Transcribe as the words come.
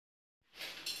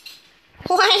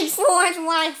White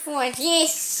fort,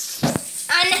 yes.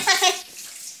 I know.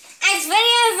 It's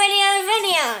video.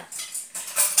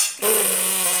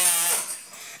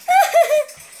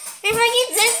 If I get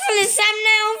this from the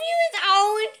thumbnail, viewers, I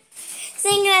would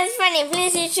think that's funny.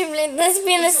 Please, YouTube, let this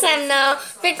be the thumbnail.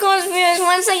 Because, viewers,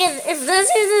 once I get, if this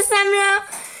is the thumbnail,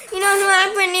 you know what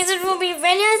happens is it will be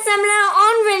video thumbnail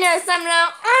on video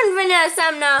thumbnail on video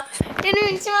thumbnail. Then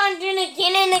we keep on doing it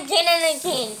again and again and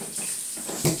again.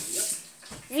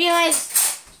 Viewers,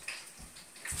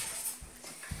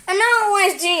 I know I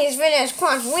always do these videos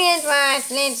quite weird, but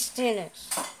let's do this.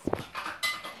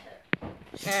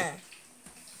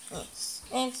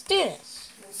 Let's do this.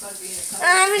 I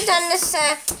haven't done this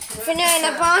video in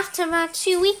about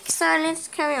 2 weeks, so let's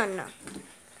carry on now.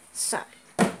 So,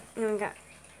 here we go.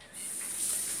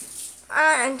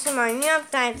 Into my new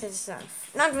updated stuff.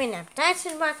 Not really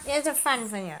updated, but it's a fun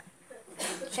video.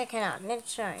 Check it out.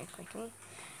 Let's show you quickly.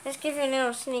 Let's give you a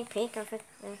little sneak peek of it.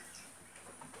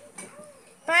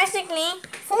 Basically,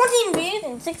 14 views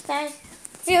in 6 days.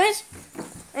 Viewers,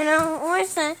 and I always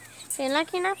say, if you're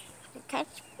lucky enough to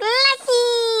catch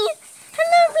Blackie!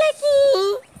 Hello,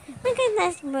 Blackie! Look at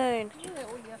this bird.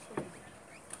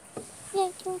 Yeah,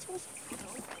 can you see?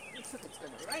 It's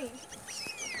gonna rain.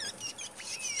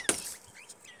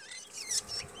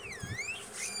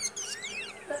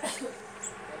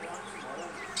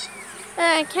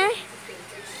 Okay.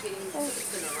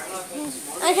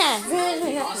 Okay, viewers, we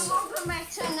got Welcome back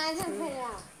to another video.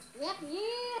 Yep,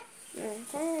 yeah.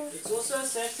 okay. It's also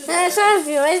Saturday. So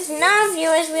viewers, now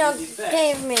viewers, we are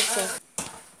Dave Mixer.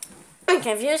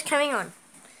 Okay, viewers, coming on.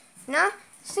 Now,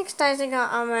 6 days ago,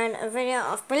 I made a video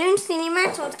of balloon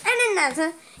cinema tools and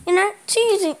another,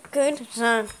 choosing good,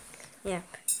 so, yep.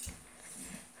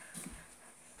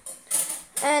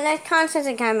 And that counts as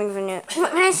a gaming video.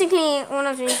 But basically, all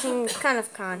of these things kind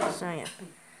of count, so yeah.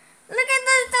 Look at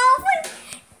this dolphin!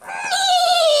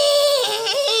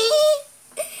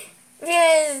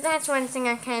 Viewers, that's one thing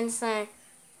I can say.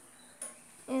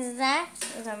 Is that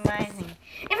is amazing.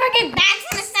 If I get back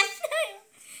from the sun,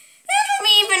 that will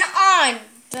be even odd.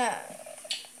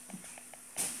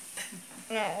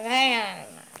 No,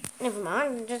 never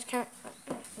mind. Just carry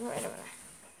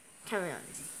on.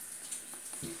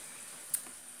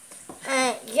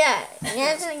 Yeah,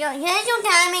 here's your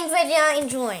gaming video.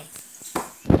 Enjoy.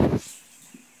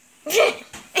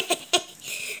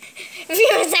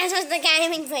 Viewers, that was the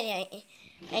gaming video.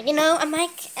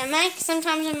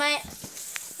 Sometimes I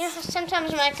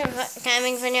make a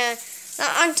gaming video.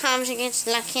 On times you get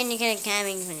lucky and you get a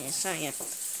gaming video, so yeah.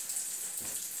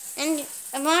 And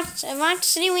about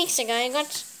 3 weeks ago, I got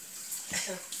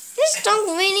this dog.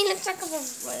 Really looks like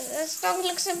this dog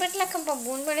looks a bit like a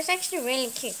baboon, but it's actually really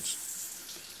cute.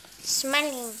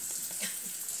 Smiling.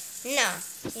 No,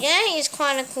 yeah, it's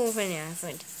quite a cool video, I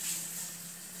think.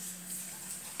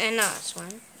 A nice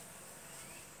one.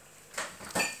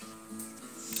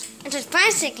 It is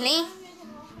basically,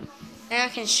 now I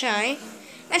can show.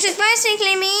 It is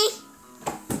basically me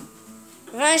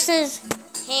versus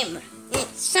him.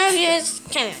 So viewers,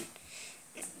 come on.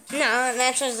 No,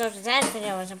 that was what that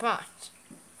video was about.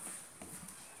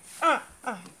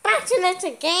 Back to this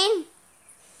again.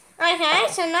 Okay,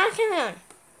 so now come on.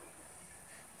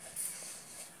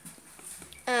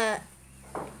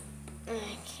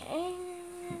 Okay.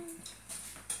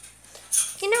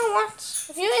 You know what?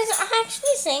 Viewers, I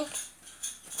actually think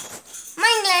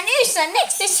Mangla and Usa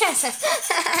next to each other.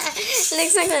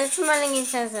 Looks like they're smelling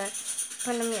each other.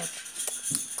 Put them here.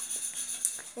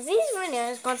 These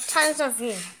videos got tons of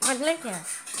views. But look here.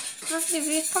 50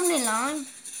 views probably long.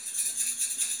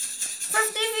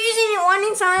 50 views in one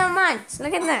entire month.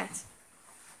 Look at that.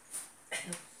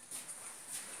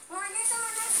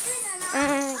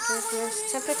 Christmas,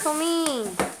 typical me.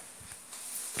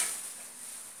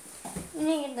 You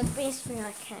need to get the best thing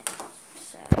I can.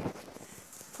 So,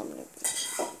 probably.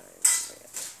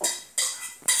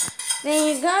 There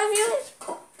you go, viewers.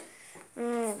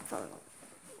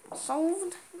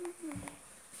 Solved.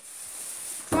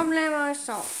 Problem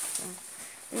solved.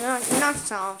 Not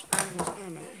solved. I'm just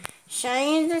gonna show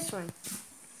you this one.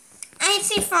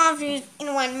 85 views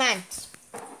in 1 month. ...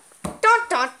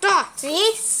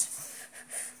 Yes.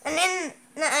 And then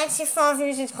the 85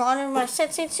 views is guarded by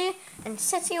City 2 and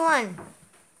City 1.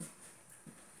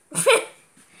 I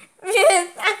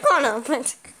can't help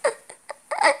it.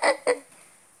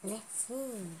 Let's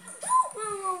see.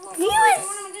 Viewers!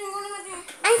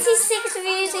 86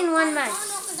 views in 1 month.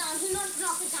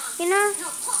 You know?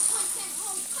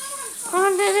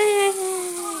 174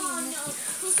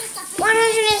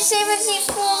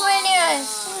 videos.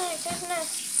 Oh, goodness.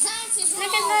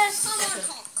 Look at this.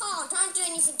 Carl, don't do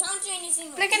anything Don't do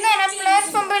anything. Look at that, uploads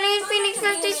from Balloon Phoenix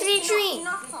 53.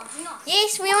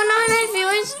 Yes, we all know that,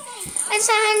 viewers. It's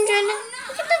 100.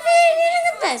 Look at the video, look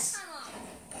at this.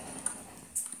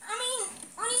 I mean,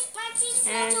 on his patches,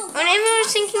 Whenever I was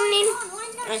sinking in,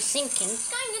 I was sinking. It's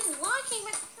going, it's working,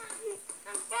 but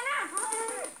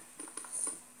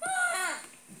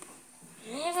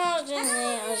If I was doing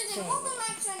that, I was doing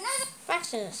back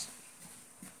to this.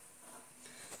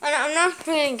 I'm not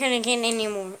really going to get any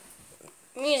more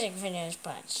music videos,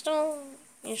 but still,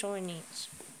 it's all it needs.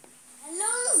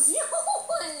 Hello,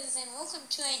 viewers, and welcome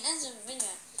to another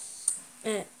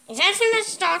video. Is that when I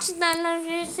started that love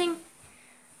video thing?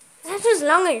 That was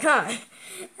long ago.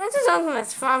 That was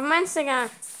almost 5 months ago.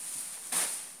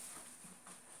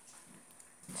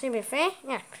 To be fair,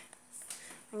 yeah.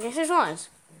 I guess it was.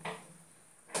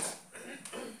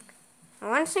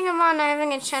 One thing about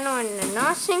having a channel and the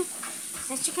nice thing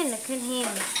is you can look at him.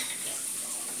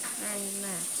 And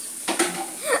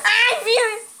I feel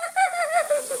it!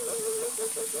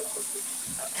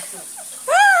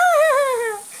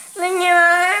 Look at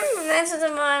him! This is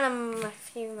about a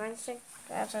few months ago.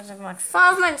 That was about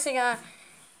 5 months ago.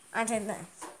 I did that.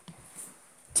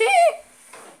 2!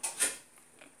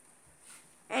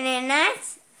 And then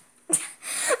that's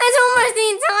almost the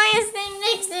entire thing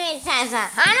next to each other.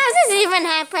 How does this even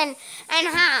happen and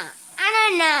how? I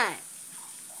don't know.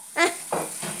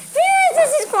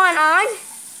 This is quite odd.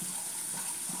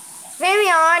 Very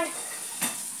odd.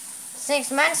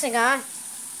 6 months ago.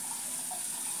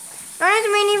 Not as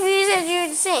many views as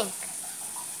you'd think.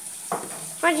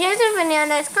 But here's a video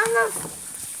that's kind of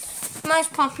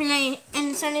most popular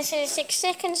and it's only 36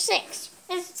 seconds. 6.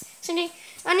 It's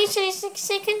only 36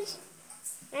 seconds.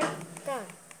 And go.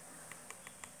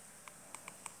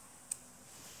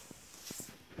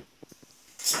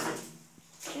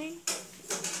 Okay.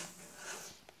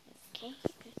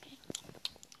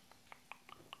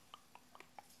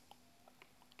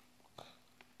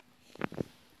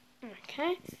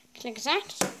 Okay. Click that.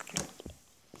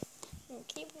 And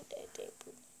keep it there.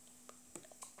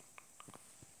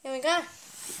 Here we go.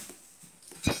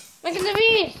 Look at the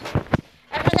views.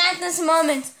 And at this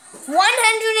moment,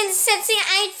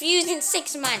 168 views in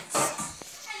 6 months.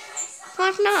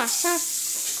 Quite nice, huh?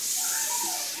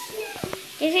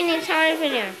 Give you an entire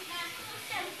video.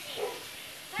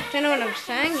 Don't know what I'm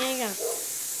saying. Here you go.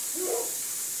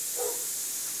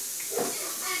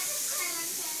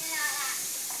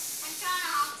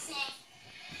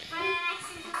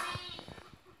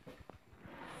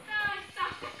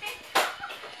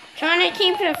 Trying to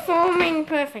keep the forming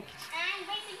perfect.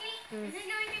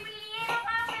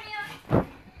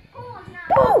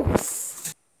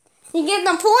 Pause! You get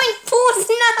the point? Pause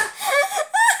now!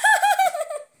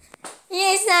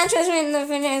 Yes, that's just when the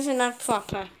videos are not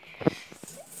proper.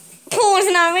 Pause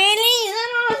now, really? Is that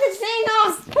all I could think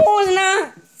of? Pause now!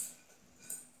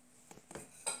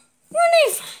 What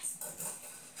if?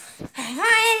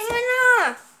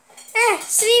 No!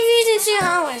 3 views in 2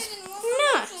 hours.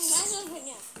 No!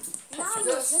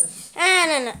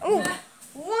 No. Ooh.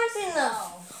 What in the...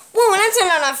 Whoa, that's a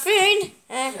lot of food.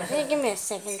 Give me a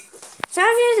second. So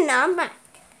views now, I'm back.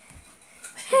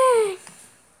 Hello,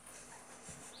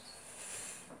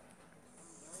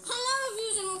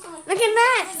 views, and welcome. Look at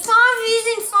that. 5 views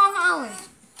in 5 hours.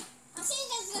 I think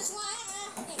that's why.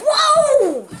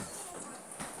 Whoa!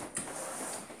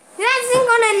 That's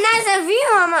got another view.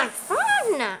 I'm on 5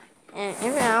 now.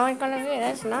 Every hour got a view.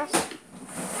 That's nice.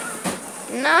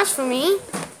 Nice for me.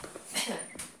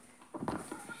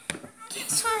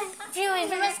 Guess what? Viewers,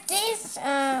 you must guess.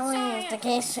 Where's the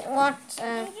guess? What?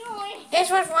 Guess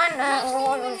what one?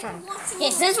 Which one?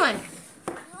 Yes, this one.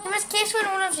 You must guess what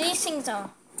all of these things are.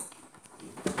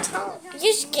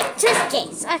 Just guess. Just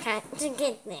guess. Okay, to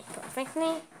get there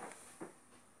perfectly.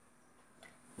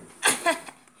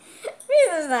 This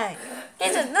is like.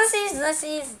 Guess what?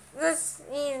 This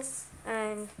is,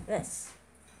 and this.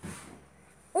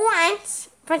 What?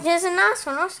 But there's a nice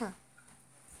one also.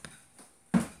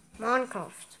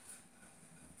 Minecraft.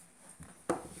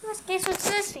 Let's guess what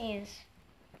this is.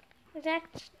 What's that?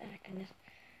 Oh, goodness.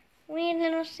 Weird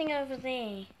little thing over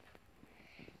there.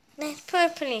 That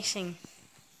purpley thing.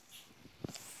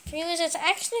 Viewers, it's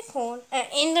actually called an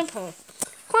ender pearl.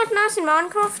 Quite nice in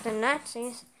Minecraft, and that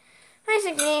is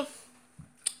basically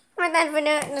what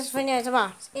this video is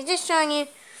about. It's just showing you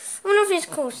one of these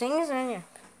cool things, and yeah.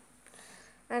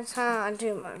 That's how I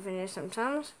do my videos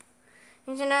sometimes.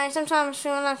 And you know, sometimes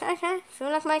feel like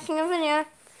making a video.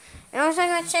 And also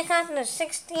go check out the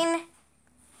 16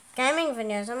 gaming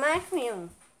videos I made for you.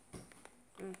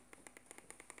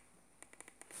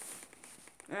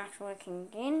 That's working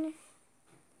again.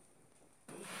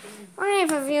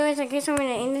 Whatever, viewers, I guess I'm going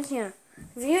to end it here.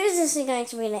 Viewers, this is going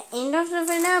to be the end of the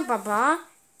video. Bye-bye.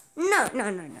 No.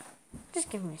 Just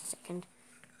give me a second.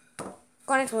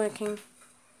 Got it working.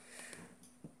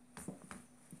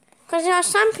 Because there are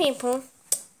some people,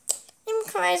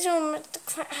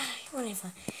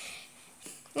 whatever.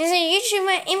 There's a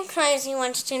YouTuber, Imclose, who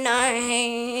wants to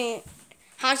know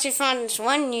how to find this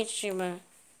one YouTuber.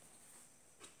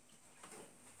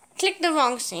 Click the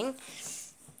wrong thing.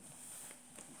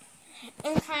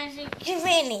 Imclose,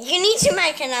 you need to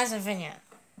make another video.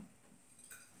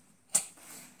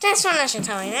 That's what I should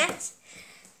tell you that.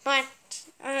 But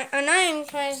I know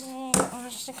Imclose,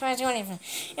 whatever.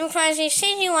 Imclose, you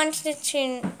said you wanted to,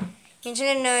 you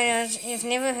didn't know you've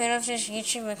never heard of this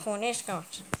YouTuber called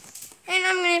Escort. And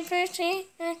I'm going to prove to you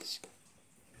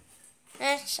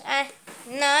that's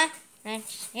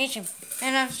YouTube.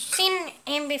 And I've seen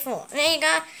him before. There you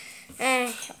go.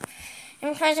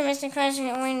 Imclose and Mr. Close,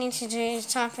 all you need to do is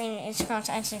type in Escort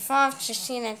 825 to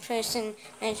see that person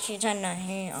that you don't know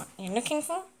who you're looking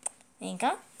for. There you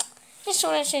go. That's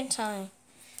all I should tell you.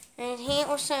 And he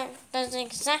also does the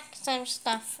exact same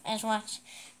stuff as what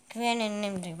Gwen and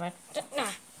them do, but no,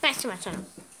 back to my channel.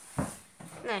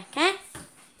 No, okay?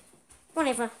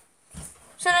 Whatever.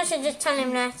 So I should just tell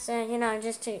him that,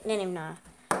 just to let him know.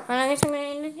 Well, I guess I'm going to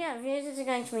end it here. Viewers, this is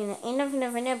going to be the end of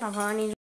the video. Bye-bye.